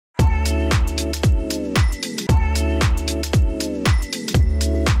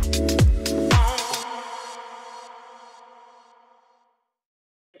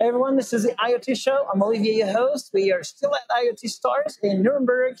everyone, this is the IoT Show. I'm Olivier, your host. We are still at IoT Stars in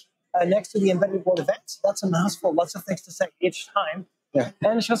Nuremberg, next to the Embedded World event. That's a mouthful, lots of things to say each time. Yeah.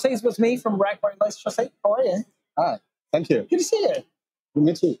 And Xose is with me from RAK Wireless. Xose, how are you? Hi, thank you. Good to see you.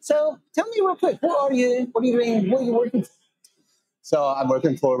 Me too. So tell me real quick, who are you? What are you doing? What are you working for? So I'm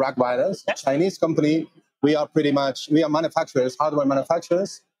working for RAK Wireless, a Chinese company. We are manufacturers, hardware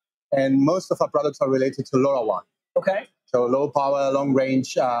manufacturers, and most of our products are related to LoRaWAN. Okay. So low power, long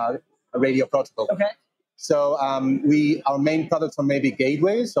range radio protocol. Okay. So our main products are maybe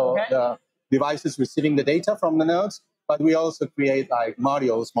gateways, so the devices receiving the data from the nodes, but we also create like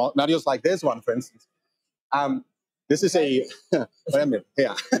modules like this one, for instance. This is a, wait a minute,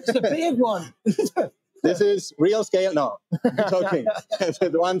 yeah. It's a big one. This is real scale, no, I'm joking. It's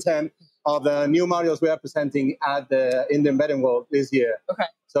the 110 of the new modules we are presenting in the embedded world this year. Okay.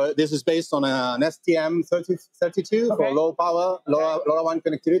 So this is based on an STM32 for low power, LoRaWAN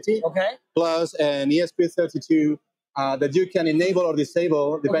connectivity, plus an ESP32 that you can enable or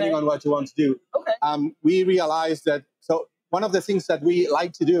disable depending on what you want to do. Okay. We realized that, so one of the things that we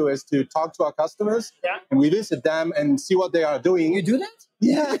like to do is to talk to our customers, and we visit them and see what they are doing. You do that?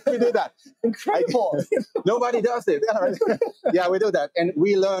 Yeah, we do that. Incredible. Nobody does it. Yeah, we do that. And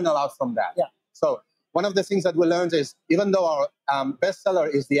we learn a lot from that. Yeah. So one of the things that we learned is, even though our bestseller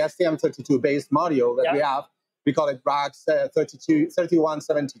is the STM32 based module that we have, we call it RAK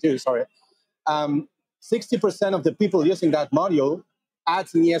 3172, sorry. 60% of the people using that module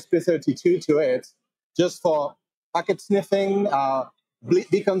adds an ESP32 to it just for packet sniffing,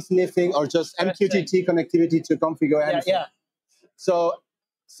 beacon sniffing, or just MQTT connectivity to configure anything. Yeah. So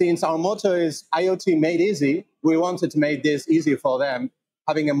since our motto is IoT made easy, we wanted to make this easy for them,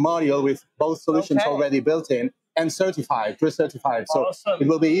 having a module with both solutions already built in and certified, pre-certified. So it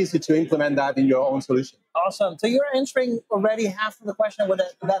will be easy to implement that in your own solution. Awesome. So you're answering already half of the question I would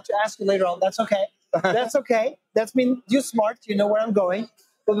have to ask you later on. That's okay. That's okay. That's mean you're smart. You know where I'm going.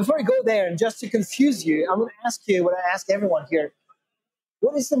 But before we go there, and just to confuse you, I'm going to ask you what I ask everyone here.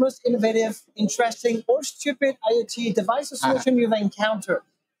 What is the most innovative, interesting, or stupid IoT device or solution you've encountered?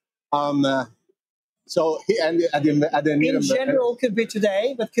 So in general, could be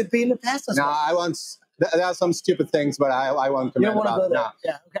today, but could be in the past as well. There are some stupid things, but I won't comment about that.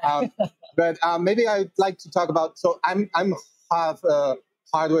 Yeah, okay. But maybe I'd like to talk about. So I'm half a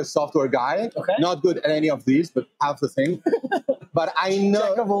hardware software guy. Okay. Not good at any of these, but half the thing. But I know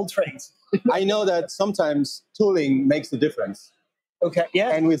jack of all trades. I know that sometimes tooling makes the difference. Okay.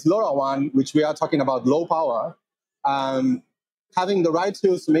 Yeah. And with LoRaWAN, which we are talking about low power, having the right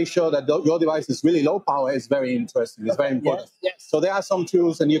tools to make sure that your device is really low power is very interesting. It's very important. Yes. So there are some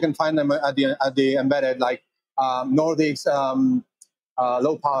tools, and you can find them at the embedded, like Nordic's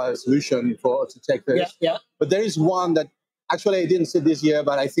low power solution to take this. Yeah. But there is one that actually I didn't see this year,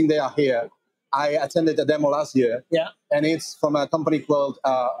 but I think they are here. I attended a demo last year. Yeah. And it's from a company called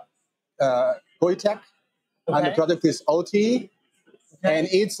Koitech, and the product is OT. And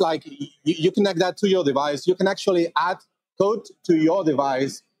it's like you connect that to your device. You can actually add code to your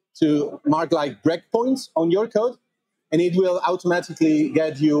device to mark like breakpoints on your code, and it will automatically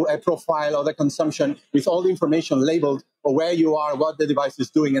get you a profile of the consumption with all the information labeled or where you are, what the device is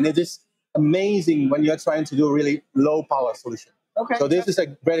doing. And it is amazing when you're trying to do a really low power solution. Okay. So this is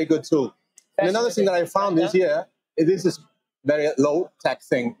a very good tool. And another thing that I found this year, this is very low tech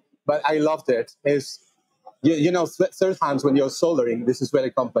thing, but I loved it, is you know, third hands when you're soldering, this is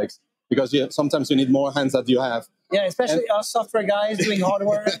very complex because sometimes you need more hands that you have. Yeah, especially us software guys doing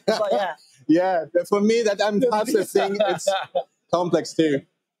hardware. Like, yeah, for me, that I'm past the thing, it's complex too.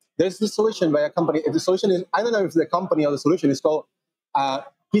 There's this solution by a company. The solution is, I don't know if the company or the solution is called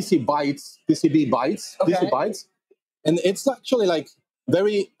PCB Bytes. And it's actually like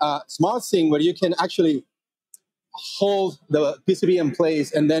very smart thing where you can actually hold the PCB in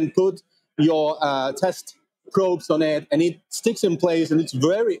place and then put your test probes on it, and it sticks in place, and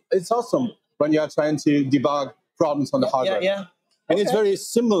it's awesome when you are trying to debug problems on the hardware. Yeah. And it's very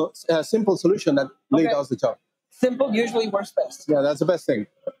simple solution that really does the job. Simple usually works best. Yeah, that's the best thing.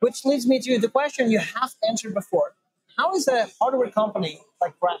 Which leads me to the question you have answered before. How is a hardware company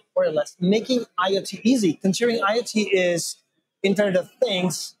like RAK Wireless making IoT easy, considering IoT is Internet of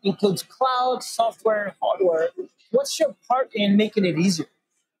Things, includes cloud, software, hardware? What's your part in making it easier?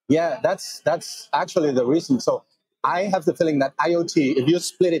 Yeah, that's actually the reason. So I have the feeling that IoT, if you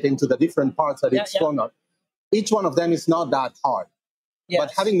split it into the different parts that it's strong on, each one of them is not that hard. Yes.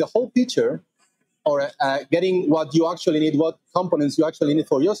 But having the whole picture, or getting what you actually need, what components you actually need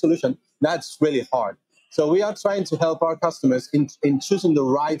for your solution, that's really hard. So we are trying to help our customers in choosing the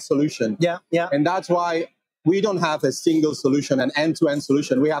right solution. Yeah. And that's why we don't have a single solution, an end-to-end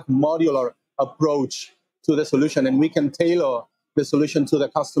solution. We have modular approach to the solution, and we can tailor the solution to the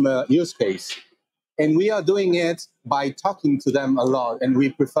customer use case. And we are doing it by talking to them a lot, and we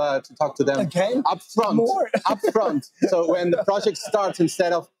prefer to talk to them upfront. So when the project starts,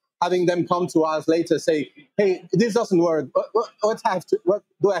 instead of having them come to us later, say, "Hey, this doesn't work. What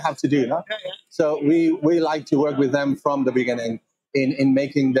do I have to do?" No? So we like to work with them from the beginning in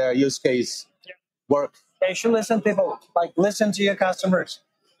making their use case work. You should listen, people. Like, listen to your customers.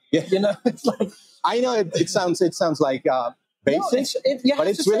 Yeah. You know, it's like, I know it sounds like basic, but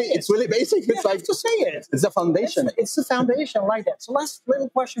it's really basic. It's like to say it. It's the foundation. It's the foundation, like that. So last little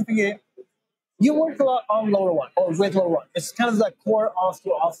question for you. You work a lot on LoRaWAN, or with LoRaWAN. It's kind of the core of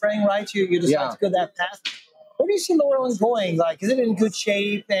your offering, right? You decide to go that path. Where do you see LoRaWAN going? Like, is it in good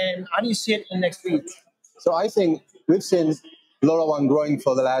shape? And how do you see it in the next week? So I think we've seen LoRaWAN growing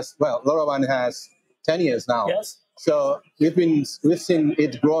for the last, LoRaWAN has 10 years now. Yes. So we've seen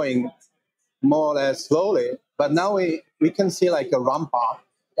it growing more or less slowly, but now we can see like a ramp up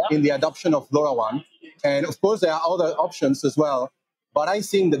in the adoption of LoRaWAN. And of course, there are other options as well. But I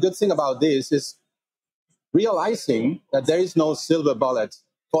think the good thing about this is realizing that there is no silver bullet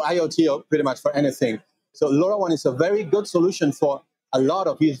for IoT or pretty much for anything. So LoRaWAN is a very good solution for a lot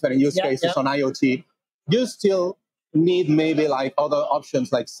of different use cases on IoT. You still need maybe like other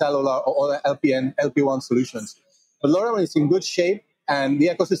options like cellular or other LP1 solutions. But LoRaWAN is in good shape, and the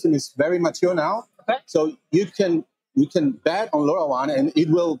ecosystem is very mature now. Okay. So you can bet on LoRaWAN, and it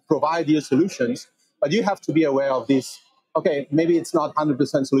will provide you solutions. But you have to be aware of this. Okay, maybe it's not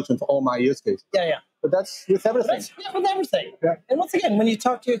 100% solution for all my use cases. But that's with everything. With everything. And once again, when you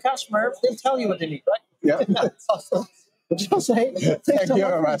talk to your customer, they'll tell you what they need, right? Yeah. That's awesome. Xose, thank you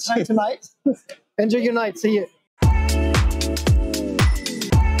very much for your time tonight. Enjoy your night. See you.